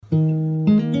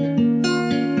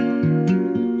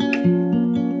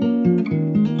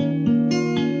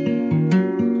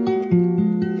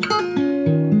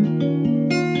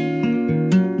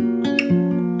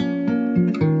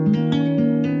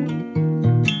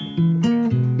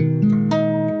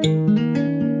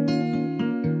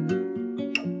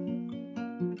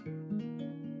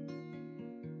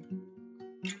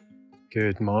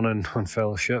Good morning on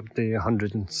Fellowship Day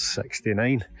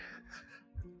 169.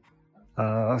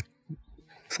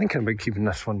 Thinking about keeping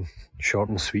this one short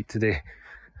and sweet today.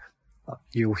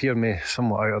 You'll hear me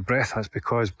somewhat out of breath. That's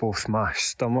because both my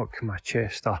stomach and my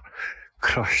chest are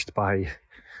crushed by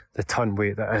the ton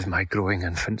weight that is my growing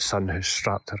infant son who's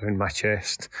strapped around my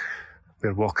chest.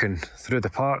 We're walking through the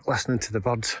park listening to the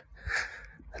birds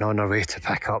and on our way to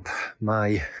pick up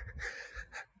my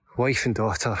wife and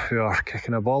daughter who are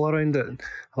kicking a ball around at a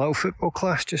little football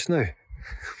class just now.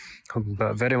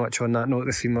 But very much on that note,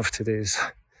 the theme of today's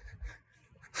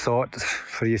thought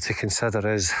for you to consider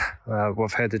is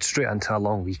we've headed straight into a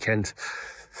long weekend,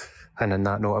 and in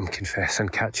that note I'm confessing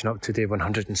catching up to day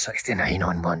 169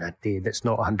 on one a day that's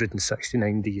not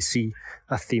 169. Do you see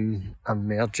a theme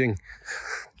emerging?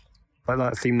 But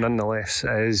that theme nonetheless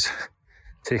is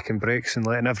taking breaks and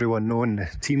letting everyone know in the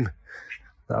team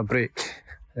that a break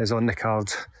is on the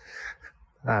cards.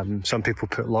 Some people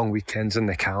put long weekends in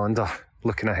the calendar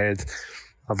looking ahead,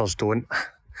 others don't.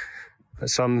 But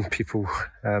some people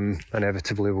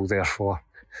inevitably will therefore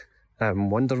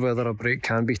wonder whether a break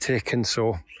can be taken.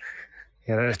 So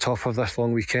you're at the top of this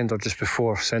long weekend or just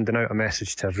before, sending out a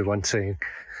message to everyone saying,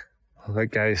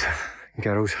 look guys,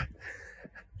 girls,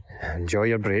 enjoy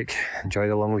your break, enjoy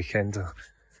the long weekend.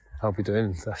 I'll be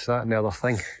doing this, that and the other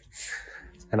thing,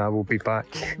 and I will be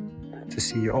back to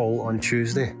see you all on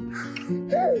Tuesday.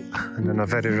 And on a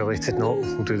very related note,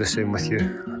 we'll do the same with you.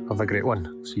 Have a great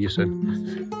one. See you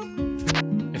soon.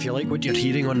 If you like what you're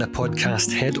hearing on the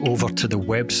podcast, head over to the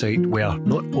website where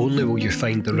not only will you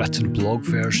find the written blog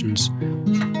versions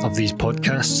of these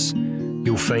podcasts,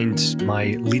 you'll find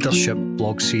my leadership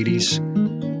blog series,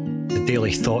 the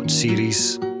Daily Thought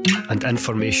series, and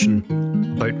information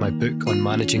about my book on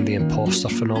managing the imposter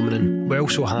phenomenon. We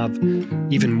also have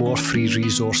even more free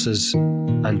resources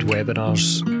and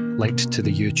webinars linked to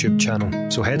the YouTube channel.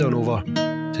 So head on over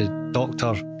to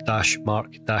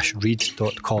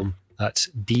dr-mark-reid.com. That's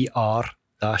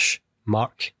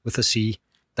dr-mark with a C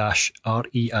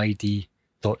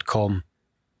 -reid.com.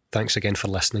 Thanks again for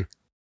listening.